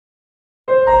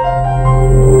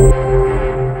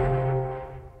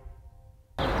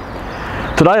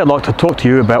Today I'd like to talk to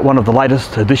you about one of the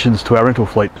latest additions to our rental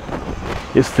fleet.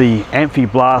 It's the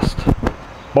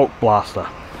AmphiBlast Bulk Blaster.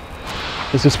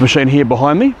 There's this machine here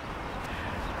behind me.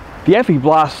 The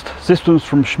AmphiBlast systems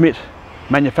from Schmidt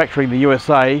manufacturing in the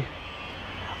USA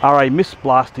are a mist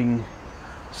blasting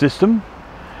system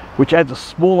which adds a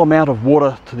small amount of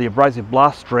water to the abrasive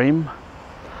blast stream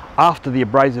after the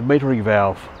abrasive metering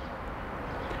valve.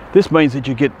 This means that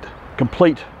you get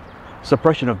complete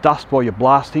suppression of dust while you're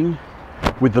blasting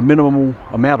with the minimal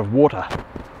amount of water.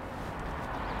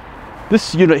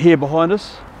 This unit here behind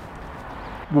us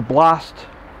will blast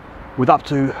with up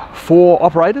to 4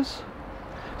 operators. So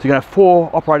you're going to have 4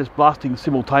 operators blasting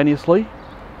simultaneously.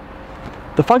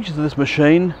 The functions of this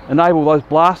machine enable those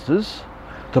blasters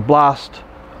to blast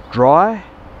dry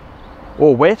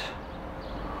or wet,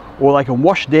 or they can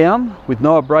wash down with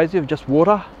no abrasive, just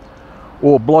water,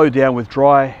 or blow down with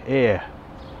dry air.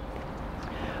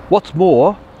 What's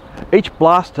more, each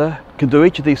blaster can do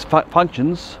each of these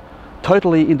functions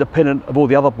totally independent of all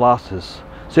the other blasters.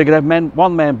 So you can have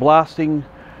one man blasting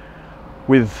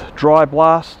with dry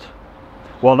blast,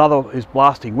 while another is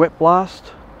blasting wet blast,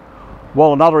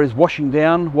 while another is washing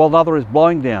down, while another is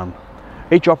blowing down.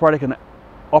 Each operator can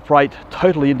operate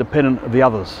totally independent of the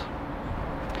others.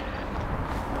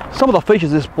 Some of the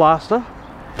features of this blaster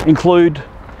include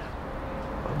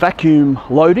vacuum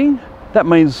loading. That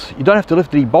means you don't have to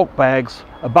lift any bulk bags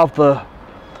above the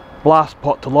blast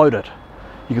pot to load it.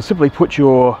 You can simply put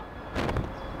your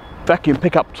vacuum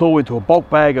pickup tool into a bulk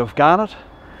bag of garnet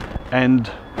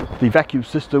and the vacuum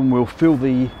system will fill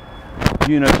the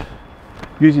unit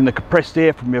using the compressed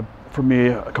air from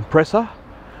your compressor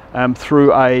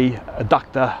through a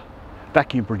ductor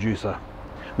vacuum producer.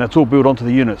 And that's all built onto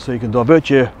the unit, so you can divert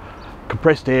your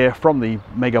compressed air from the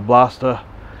MegaBlaster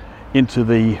into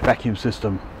the vacuum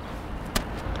system.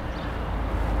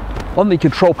 On the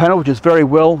control panel, which is very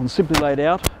well and simply laid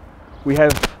out, we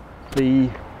have the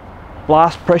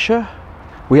blast pressure,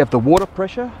 we have the water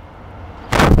pressure,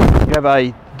 we have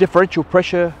a differential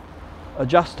pressure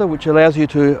adjuster which allows you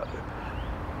to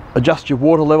adjust your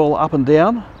water level up and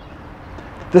down.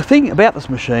 The thing about this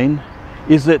machine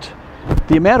is that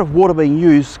the amount of water being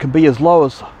used can be as low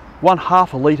as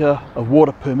 1/2 a litre of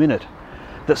water per minute.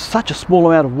 That's such a small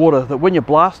amount of water that when you're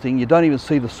blasting you don't even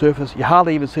see the surface, you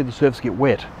hardly even see the surface get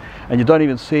wet, and you don't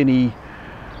even see any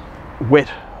wet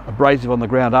abrasive on the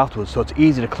ground afterwards, so it's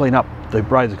easy to clean up the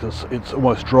abrasive because it's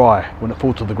almost dry when it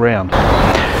falls to the ground.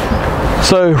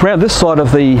 So around this side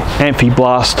of the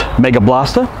AmphiBlast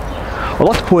MegaBlaster, I'd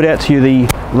like to point out to you the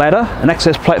ladder and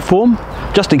access platform,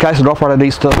 just in case an operator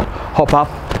needs to hop up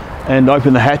and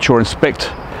open the hatch or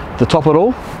inspect the top of it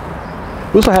all.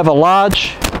 We also have a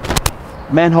large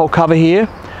manhole cover here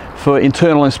for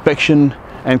internal inspection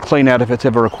and clean out if it's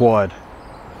ever required.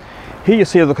 Here you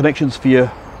see the connections for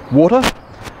your water.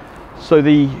 So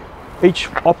each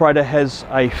operator has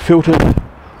a filtered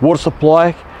water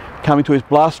supply coming to his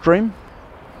blast stream.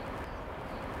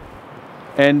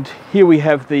 And here we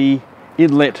have the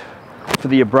inlet for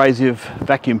the abrasive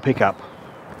vacuum pickup.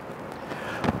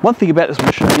 One thing about this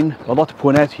machine I'd like to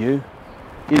point out to you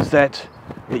is that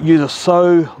it uses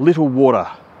so little water.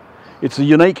 It's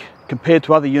unique compared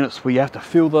to other units where you have to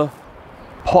fill the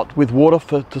pot with water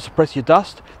to suppress your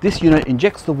dust. This unit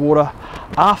injects the water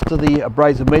after the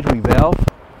abrasive metering valve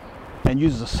and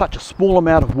uses such a small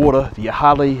amount of water that you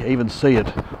hardly even see it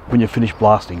when you're finished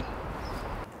blasting.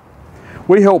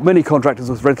 We help many contractors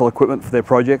with rental equipment for their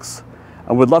projects,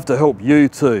 and we'd love to help you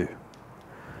too.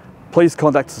 Please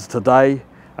contact us today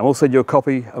and we'll send you a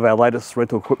copy of our latest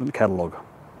rental equipment catalogue.